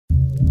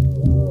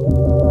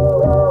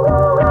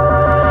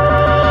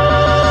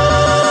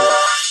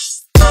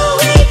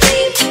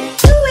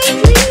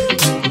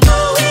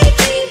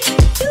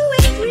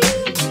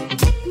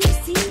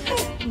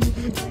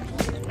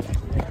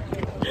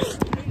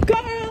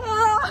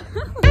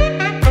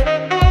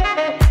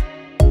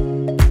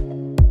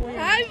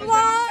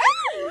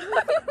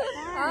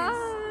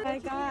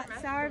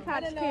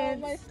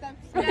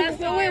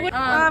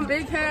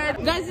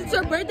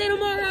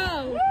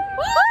tomorrow.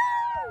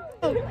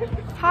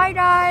 Hi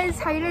guys,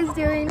 how you guys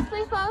doing?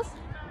 Please pause.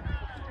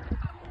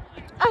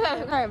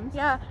 Okay,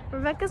 yeah,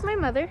 Rebecca's my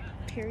mother.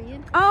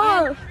 Period.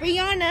 Oh, and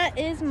Rihanna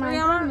is my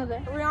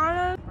grandmother.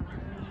 Rihanna.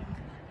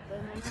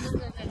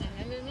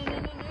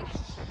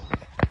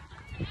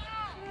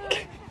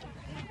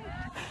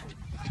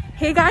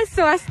 Hey guys,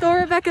 so I stole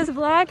Rebecca's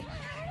vlog.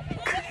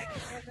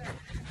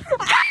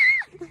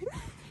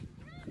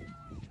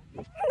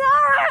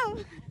 No!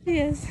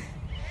 Yes.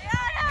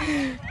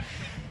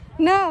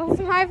 No,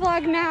 it's my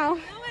vlog now.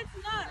 No, it's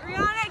not.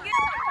 Rihanna, get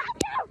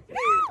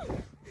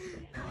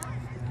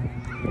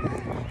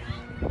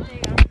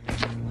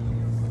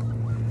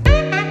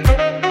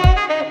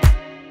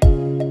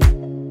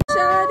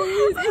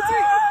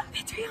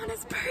It's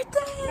Rihanna's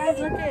birthday! Guys,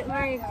 look at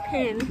my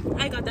pin.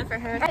 I got that for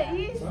her.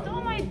 You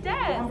stole my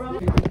desk.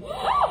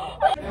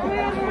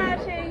 We're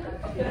matching.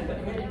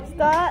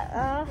 Stop.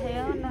 Oh,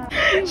 hell no.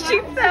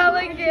 She fell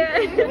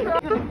again.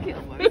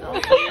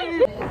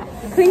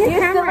 Clean your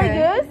camera. Silly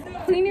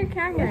goose? Clean your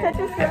camera. You're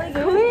such a silly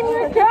goose. Clean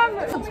your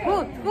camera.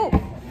 Go.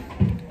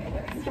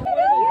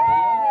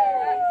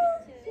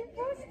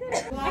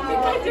 I think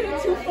I did it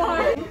too far.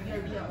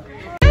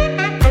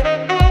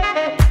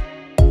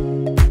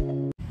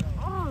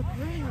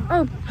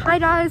 Oh, hi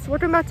guys.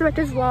 Welcome back to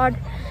Rebecca's vlog.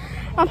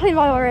 I'm playing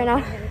volleyball right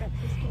now.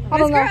 I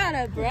don't know. out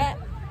of breath.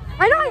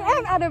 I know I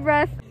am out of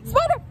breath.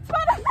 Spider!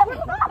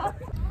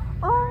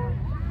 Oh,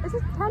 it's a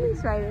tiny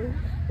spider.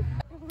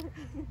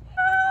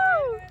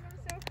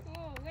 So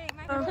cool. Wait,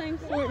 I'm playing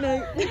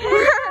Fortnite.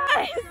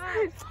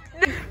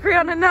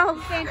 Rihanna, no.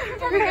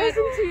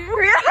 Listen to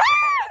you.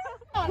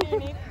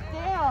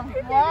 Damn.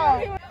 Wow.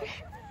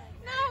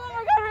 No, oh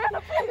my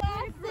God,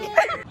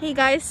 Rihanna. Hey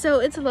guys, so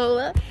it's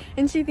Lola,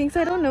 and she thinks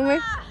I don't know my.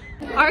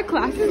 Our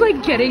class is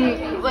like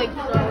getting like.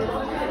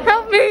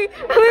 Help me,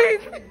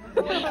 please.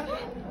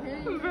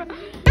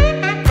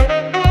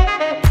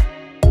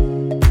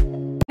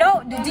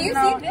 No, do you see this?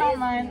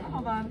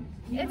 Hold on.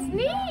 It's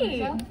me.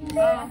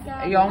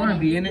 Hey, y'all want to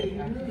be in it?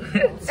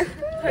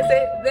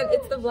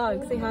 It's the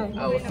vlog. Say hi.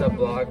 Oh, what's up,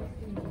 vlog?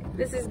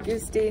 This is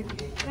Goosty.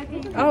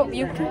 Oh,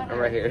 you. I'm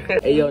right here.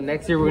 Hey, yo,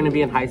 next year we're gonna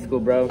be in high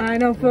school, bro. I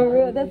know, for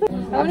real. That's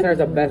Upstairs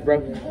the best, bro.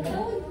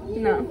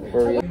 no.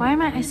 For real. Why are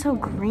my eyes so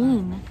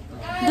green?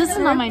 This is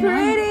not my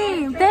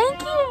nose.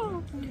 Thank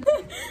you.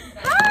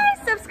 Hi,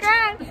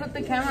 subscribe. Put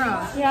the camera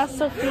on. Yeah,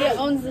 Sophia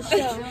owns the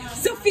show.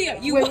 Sophia,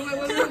 you. Wait.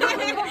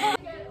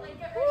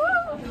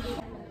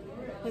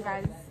 Hey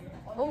guys.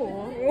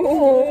 Oh.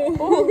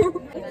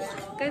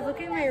 Guys, look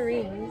at my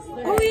rings.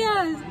 Oh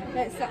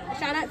yes.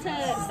 Shout out to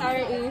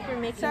Sarah E for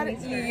making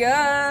these.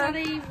 Yeah.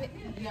 Sarah E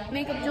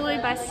makeup jewelry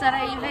by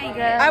Sarah E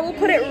Vega. I will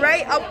put it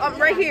right up,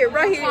 right here.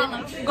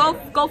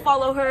 Go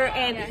follow her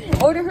and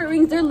order her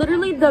rings. They're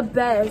literally the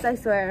best. I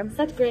swear.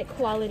 Such great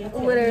quality. Too.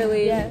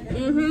 Literally. Yeah.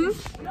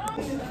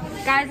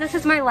 Guys, this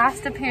is my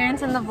last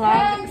appearance in the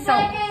vlog. So,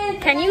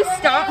 can you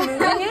stop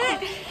moving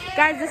it?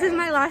 Guys, this is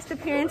my last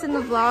appearance in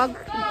the vlog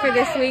for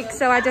this week.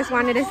 So I just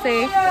wanted to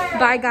say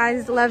bye,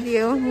 guys. Love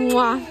you.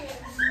 Mwah.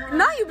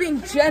 Now you're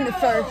being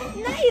Jennifer.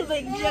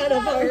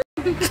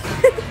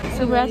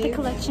 So we're at the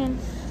collection.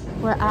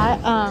 We're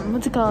at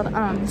what's it called?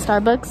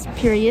 Starbucks.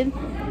 Period.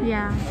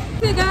 Yeah.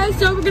 Okay, guys.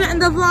 So we're gonna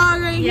end the vlog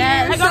right here.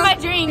 I got my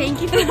drink.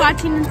 Thank you for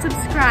watching and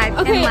subscribe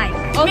and like.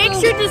 Make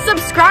sure to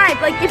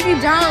subscribe. Like if you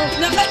don't,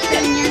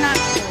 then you're not.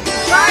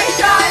 Bye,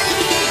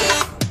 Johnny.